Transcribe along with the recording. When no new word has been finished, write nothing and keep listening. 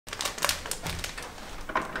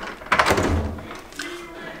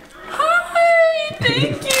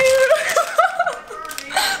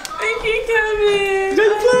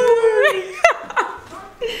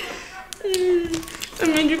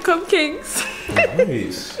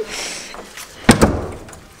Nice.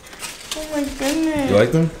 Oh my goodness. You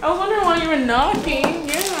like them? I was wondering why you were knocking.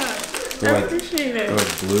 Yeah. I appreciate it. They're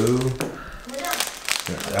like blue.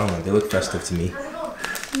 I don't know. They look festive to me.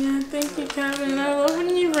 Yeah, thank you, Kevin. I love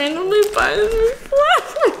when you randomly buy them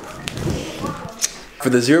flowers. For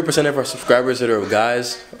the 0% of our subscribers that are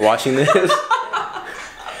guys watching this,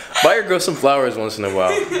 buy your girl some flowers once in a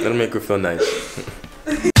while. That'll make her feel nice.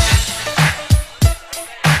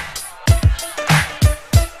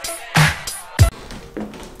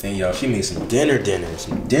 Hey y'all, she made some dinner.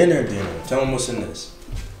 Tell them what's in this.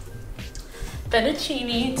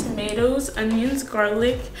 Fettuccine, tomatoes, onions,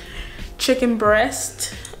 garlic, chicken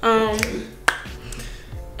breast, and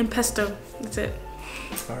pesto. That's it.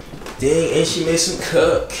 Right. Dang, and she made some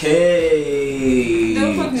cupcakes.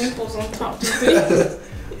 Don't put nipples on top of it.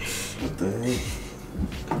 What the heck?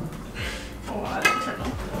 Oh, I didn't turn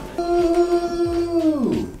on.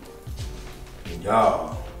 Ooh.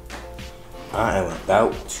 Y'all, I am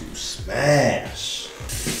about to smash.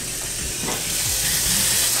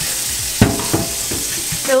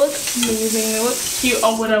 They look amazing. They look cute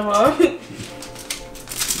or whatever. Ooh,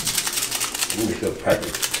 they feel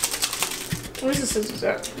perfect. Where's the scissors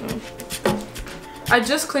at? No. I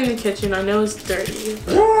just cleaned the kitchen. I know it's dirty.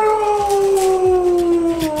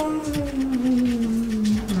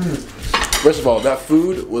 First of all, that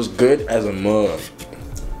food was good as a mug.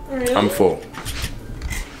 Really? I'm full.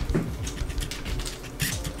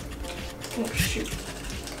 Oh shoot.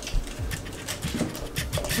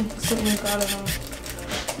 Something got it on.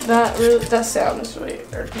 That sound is really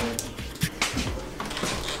irritating.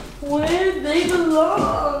 Where they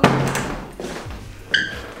belong?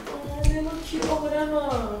 Oh, they look cute or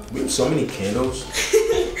whatever. We have so many candles.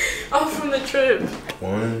 Oh, from the trip.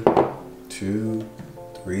 1, 2,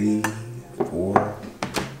 3, 4.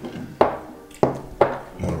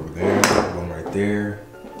 One over there, one right there.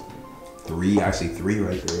 3, I see 3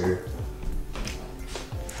 right there.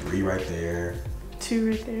 3 right there. 2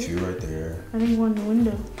 right there. 2 right there. I need one in the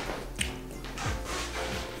window.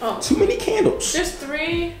 Oh. Too many candles. There's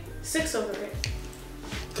 3, 6 over there.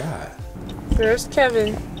 God. There's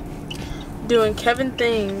Kevin doing Kevin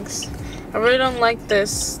things. I really don't like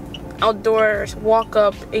this outdoor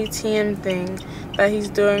walk-up ATM thing that he's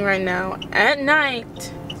doing right now at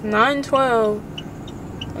night. It's 9:12.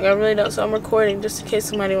 Like, I really don't. So I'm recording just in case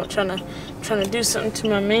somebody was trying to do something to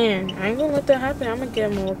my man. I ain't gonna let that happen. I'm gonna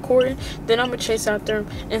get him on recording. Then I'm gonna chase after him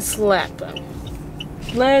and slap him.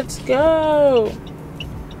 Let's go.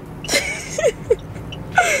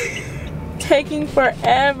 Taking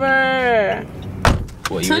forever.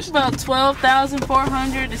 What, Took about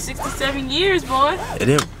 12,467 years, boy. It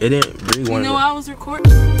didn't really want You know I was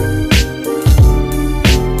recording.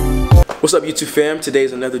 What's up, YouTube fam?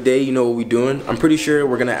 Today's another day. You know what we're doing. I'm pretty sure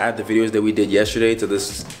we're gonna add the videos that we did yesterday to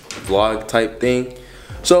this vlog type thing.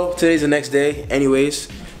 So today's the next day anyways,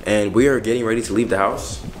 and we are getting ready to leave the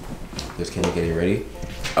house. Just getting ready.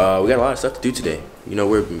 We got a lot of stuff to do today. You know,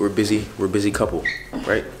 we're busy couple,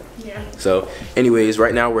 right? Yeah. So anyways,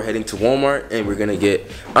 right now we're heading to Walmart and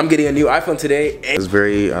I'm getting a new iPhone today. It's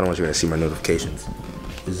very, I don't want you guys to see my notifications.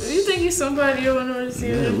 You think you're somebody you want to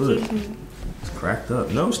see a notification? It's cracked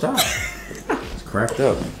up. No, stop. It's cracked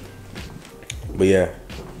up. But yeah,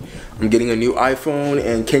 I'm getting a new iPhone,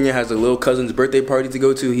 and Kenya has a little cousin's birthday party to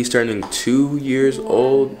go to. He's turning 2 years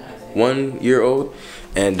old, 1 year old,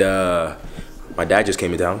 and my dad just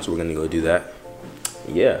came in town, so we're gonna go do that.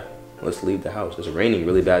 Yeah, let's leave the house. It's raining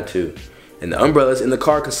really bad too, and the umbrella's in the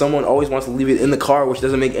car because someone always wants to leave it in the car, which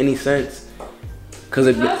doesn't make any sense. Cause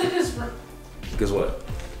it. How's it just? Guess what?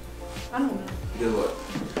 I don't know. Guess what?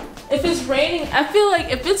 If it's raining, I feel like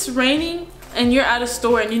if it's raining and you're at a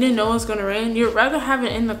store and you didn't know it's gonna rain, you'd rather have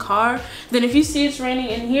it in the car than if you see it's raining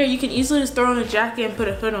in here, you can easily just throw on a jacket and put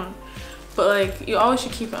a hood on. But like, you always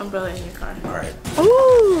should keep an umbrella in your car. All right.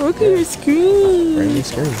 Oh, look at your screen. Rainy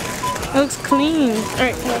screen. It looks clean. All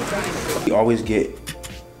right, come on.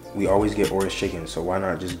 We always get Oris chicken, so why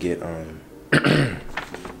not just get I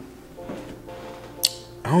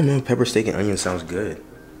don't know, pepper steak and onion sounds good.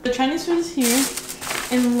 The Chinese food is here,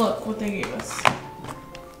 and look what they gave us.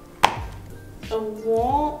 A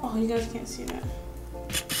wall, oh, you guys can't see that.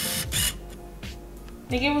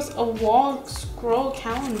 They gave us a wall scroll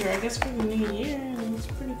calendar, I guess for the new year, and it's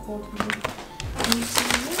pretty cool to me. And you see,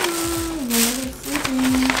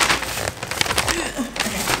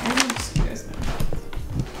 okay, I'm gonna see you guys now.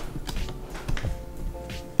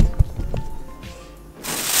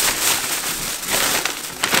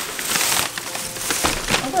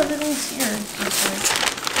 Oh, everything's here. I'm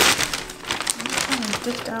kind of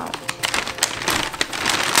dipped out.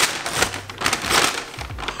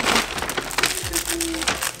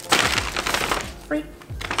 free.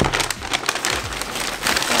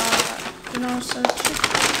 You know, some chicken,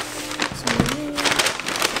 some meat.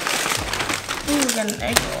 Ooh, we got an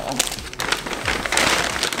egg roll.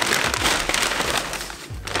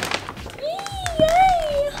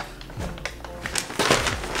 Yay!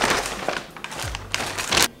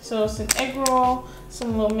 So it's an egg roll,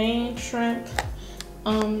 some lo mein shrimp,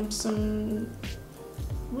 some,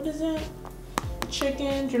 what is that?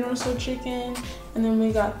 Chicken, General Tso chicken, and then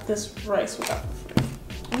we got this rice we got for free.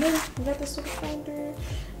 And then we got this little founder.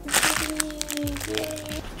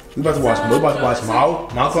 Yay. We about to watch Mao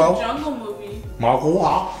Claw. Jungle movie. Mao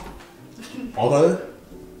Claw. Okay.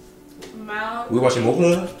 Mao. We watching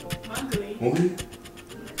Mowgli. Mowgli.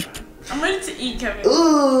 I'm ready to eat, Kevin.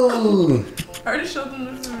 Ooh. I already showed them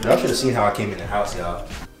the food. Y'all should have seen how I came in the house, y'all.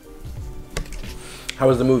 How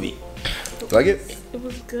was the movie? Like it? It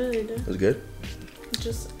was good. It was good. It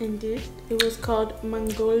just ended. It was called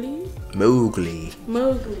Mowgli. Mowgli.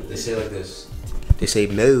 Mowgli. They say it like this. They say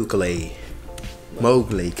Mowgli.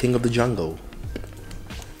 Mowgli, king of the jungle.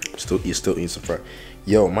 You're still eating some fried.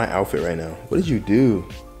 Yo, my outfit right now. What did you do?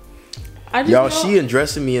 Y'all, she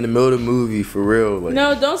undressing me in the middle of the movie for real. Like,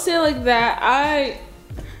 no, don't say it like that.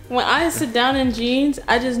 When I sit down in jeans,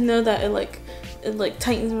 I just know that it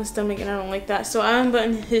tightens my stomach, and I don't like that. So I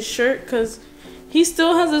unbuttoned his shirt because he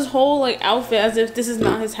still has this whole like outfit as if this is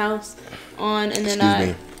not his house on, and then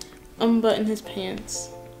I unbutton his pants.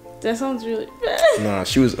 That sounds really bad. Nah,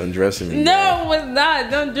 she was undressing me. No, it was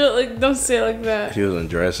not. Don't do it don't say it like that. She was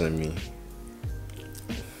undressing me.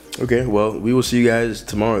 Okay, well, we will see you guys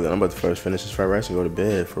tomorrow then. I'm about to first finish this fried rice and go to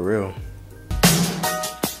bed, for real.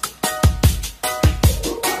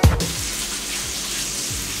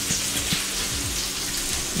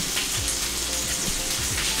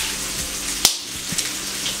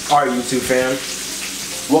 Alright, YouTube fam.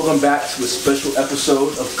 Welcome back to a special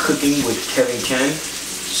episode of Cooking with Kevin Ken.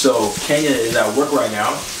 So, Kenya is at work right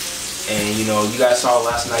now. And, you know, you guys saw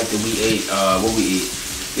last night that we ate, what we ate?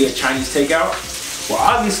 We had Chinese takeout. Well,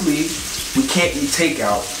 obviously, we can't eat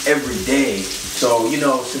takeout every day. So, you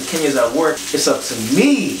know, since Kenya's at work, it's up to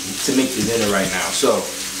me to make the dinner right now. So,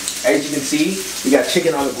 as you can see, we got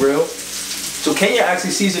chicken on the grill. So, Kenya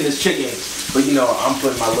actually seasoned this chicken, but, you know, I'm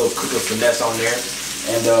putting my little cooker finesse on there.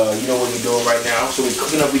 And, you know what we're doing right now. So, we're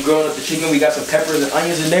grilling up the chicken. We got some peppers and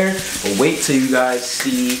onions in there. But wait till you guys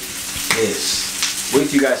see this. Wait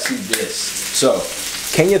till you guys see this. So,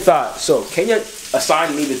 Kenya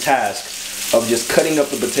assigned me the task of just cutting up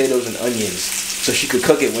the potatoes and onions so she could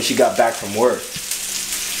cook it when she got back from work.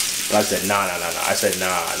 But I said, nah. I said, nah,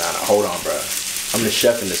 hold on, bro. I'm the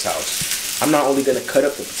chef in this house. I'm not only gonna cut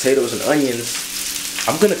up the potatoes and onions,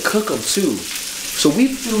 I'm gonna cook them too. So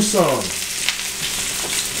we do some.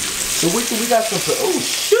 So we got some, oh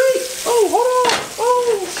shit! Oh, hold on!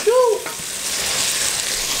 Oh, shoot!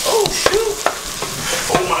 Oh, shoot!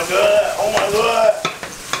 Oh my god!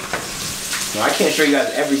 No, I can't show you guys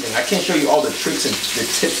everything. I can't show you all the tricks and the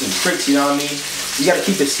tips and tricks, you know what I mean? You gotta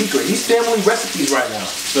keep it secret. These family recipes right now.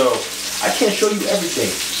 So, I can't show you everything.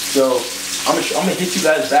 So, I'm gonna hit you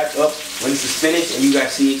guys back up when this is finished and you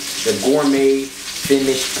guys see the gourmet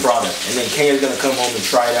finished product. And then Kenya's gonna come home and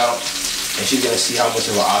try it out. And she's gonna see how much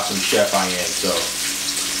of an awesome chef I am. So,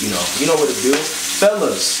 you know what to do.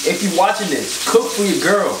 Fellas, if you're watching this, cook for your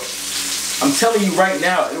girl. I'm telling you right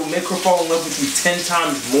now, it'll make her fall in love with you 10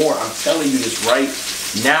 times more. I'm telling you this right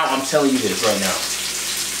now. I'm telling you this right now.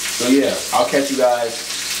 So yeah, I'll catch you guys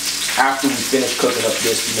after we finish cooking up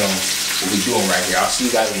this, you know, what we're doing right here. I'll see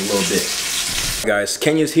you guys in a little bit. Guys,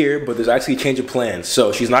 Kenya's here, but there's actually a change of plans.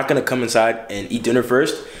 So she's not gonna come inside and eat dinner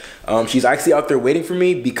first. She's actually out there waiting for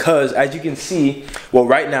me because, as you can see, well,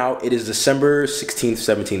 right now it is December 16th,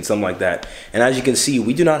 17th, something like that. And as you can see,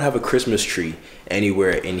 we do not have a Christmas tree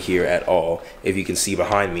anywhere in here at all, if you can see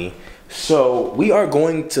behind me. So we are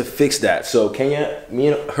going to fix that. So Kenya, me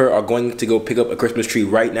and her are going to go pick up a Christmas tree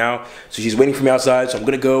right now. So she's waiting for me outside. So I'm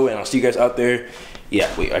gonna go and I'll see you guys out there. Yeah,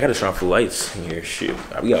 wait, I gotta turn off the lights in here. Shoot,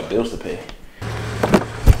 we got bills to pay.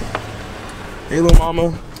 Hey, little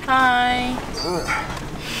mama. Hi.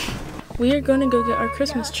 We are going to go get our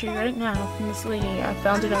Christmas tree right now from this lady. I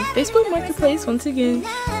found it on Facebook Marketplace once again,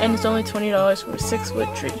 and it's only $20 for a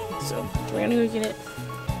 6-foot tree. So we're gonna go get it.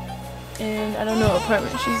 And I don't know what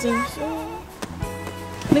apartment she's in, so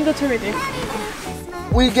I think that's her right there.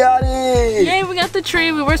 We got it! Yay, we got the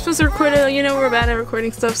tree. We were supposed to record it. You know, we're bad at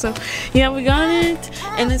recording stuff, so yeah, we got it.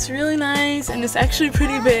 And it's really nice, and it's actually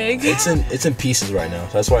pretty big. It's in pieces right now.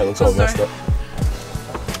 That's why it looks all messed up.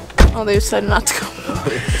 Oh, they decided not to go.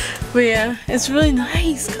 But yeah, it's really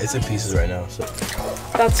nice. It's in pieces right now, so.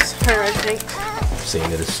 That's her, I think. Saying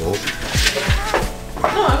that it's sold.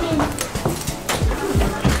 No, I mean,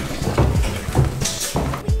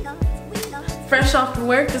 fresh off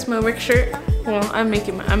work. This is my work shirt. Well, I made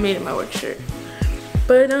it my work shirt.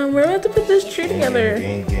 But we're about to put this tree together.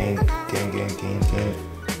 Gang.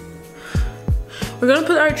 We're gonna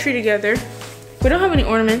put our tree together. We don't have any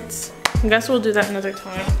ornaments. I guess we'll do that another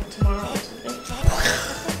time, tomorrow or something.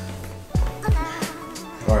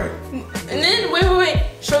 Alright. And then, wait.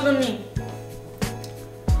 Show them me.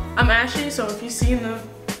 I'm Ashley, so if you see in the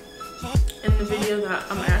video that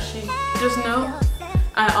I'm Ashley, just know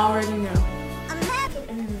I already know.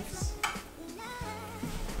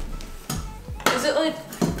 Is it like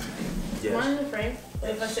one in the frame?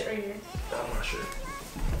 Like if I sit right here? I'm not sure.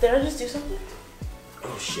 Did I just do something?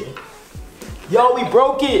 Oh shit. Yo, we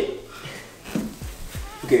broke it!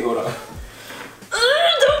 Okay, hold on.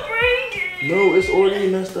 Don't break it! No, it's already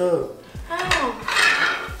messed up. How?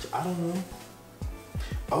 I don't know.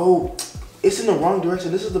 Oh, it's in the wrong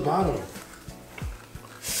direction. This is the bottom.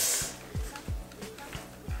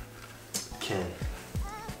 Ken.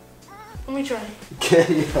 Let me try.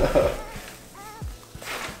 Ken,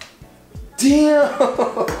 damn!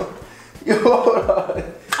 Yo, hold on.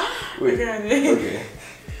 Wait. Okay.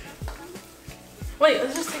 Wait,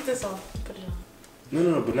 let's just take this off and put it on.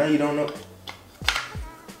 No, but now you don't know. Okay.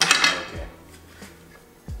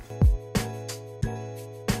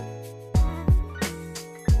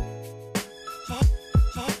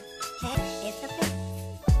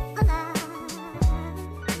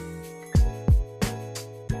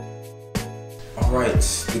 All right,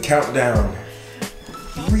 the countdown.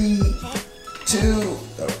 3, 2.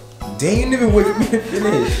 Oh, dang, you didn't even wait for me to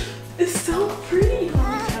finish. It's so pretty.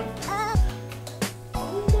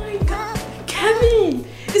 Oh my god. Kevin,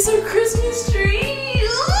 it's our Christmas tree.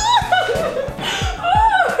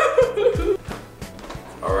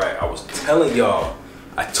 Alright, I was telling y'all.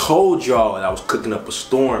 I told y'all that I was cooking up a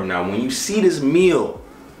storm. Now, when you see this meal,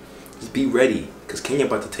 just be ready. Because Kenya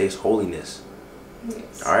about to taste holiness.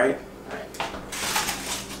 Yes. Alright?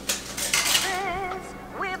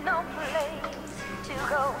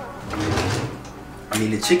 I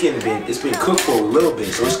mean, the chicken it's been cooked for a little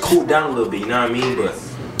bit, so it's cooled down a little bit, you know what I mean? But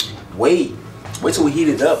wait till we heat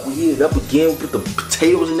it up. We heat it up again, we put the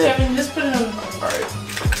potatoes in there. Kevin, just put it on. Alright.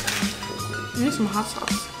 You need some hot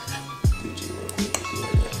sauce.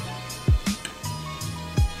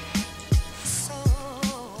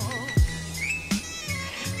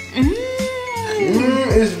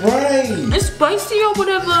 It's right. It's spicy or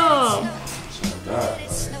whatever.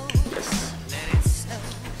 Yes.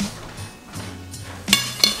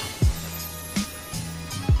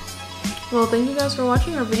 Well, thank you guys for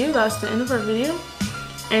watching our video. That's the end of our video.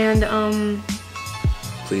 And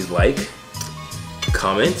Please like,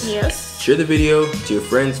 comment, yes, share the video to your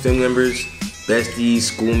friends, family members, besties,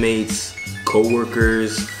 schoolmates,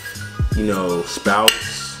 co-workers, you know,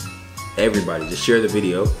 spouse, everybody. Just share the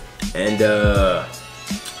video and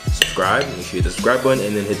subscribe. Make sure you hit the subscribe button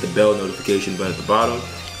and then hit the bell notification button at the bottom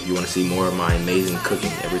if you want to see more of my amazing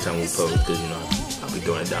cooking every time we post, because you know I'll be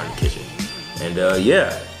doing it down in the kitchen. And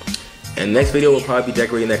yeah, and next video will probably be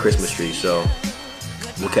decorating that Christmas tree. So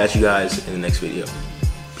we'll catch you guys in the next video.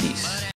 Peace.